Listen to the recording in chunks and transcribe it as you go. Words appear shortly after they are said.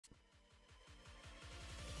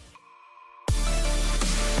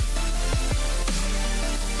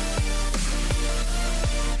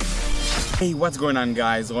Hey, what's going on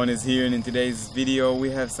guys? Ron is here, and in today's video we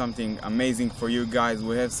have something amazing for you guys.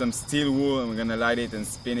 We have some steel wool and we're gonna light it and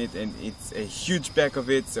spin it, and it's a huge pack of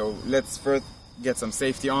it. So let's first get some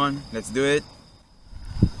safety on. Let's do it.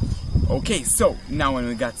 Okay, so now when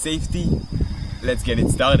we got safety, let's get it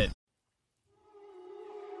started.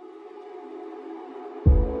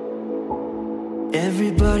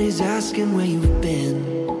 Everybody's asking where you've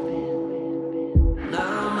been.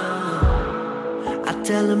 I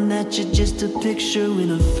tell them that you're just a picture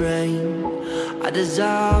in a frame. I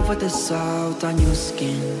dissolve with the salt on your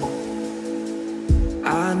skin.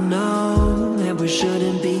 I know that we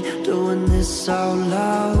shouldn't be doing this so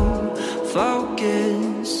low.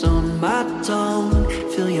 Focus on my tone.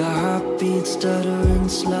 Feel your heartbeat stutter in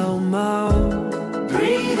slow-mo.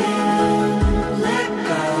 Breathe in, let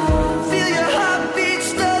go. Feel your heartbeat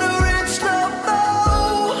stutter in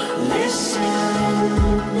slow-mo.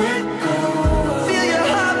 Listen, let go. Feel your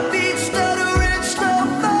heartbeat stutter in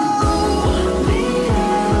slow-mo. Lead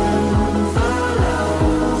and follow.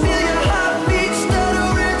 Feel your heartbeat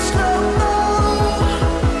stutter in slow-mo.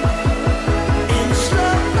 In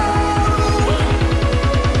slow-mo.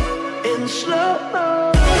 In slow-mo.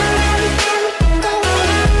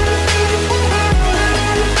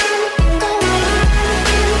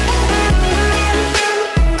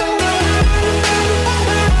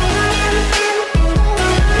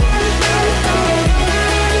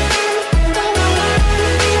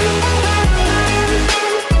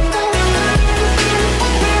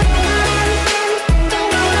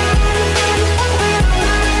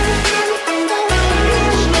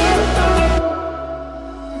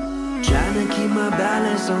 Trying to keep my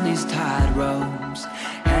balance on these tight ropes,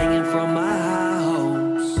 hanging from my high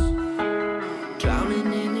hopes,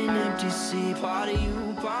 drowning in an empty sea. Part of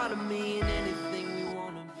you, part of me, and anything we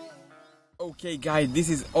wanna be. Okay guys, this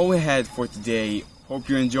is all we had for today. Hope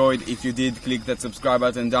you enjoyed. If you did, click that subscribe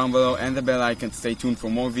button down below and the bell icon to stay tuned for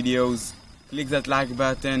more videos. Click that like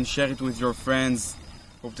button, share it with your friends.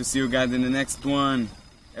 Hope to see you guys in the next one.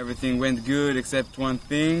 Everything went good except one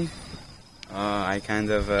thing. I kind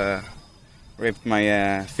of ripped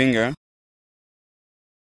my finger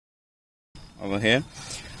over here,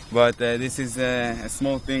 but this is a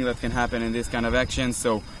small thing that can happen in this kind of action.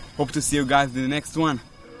 So hope to see you guys in the next one.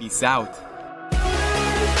 Peace out.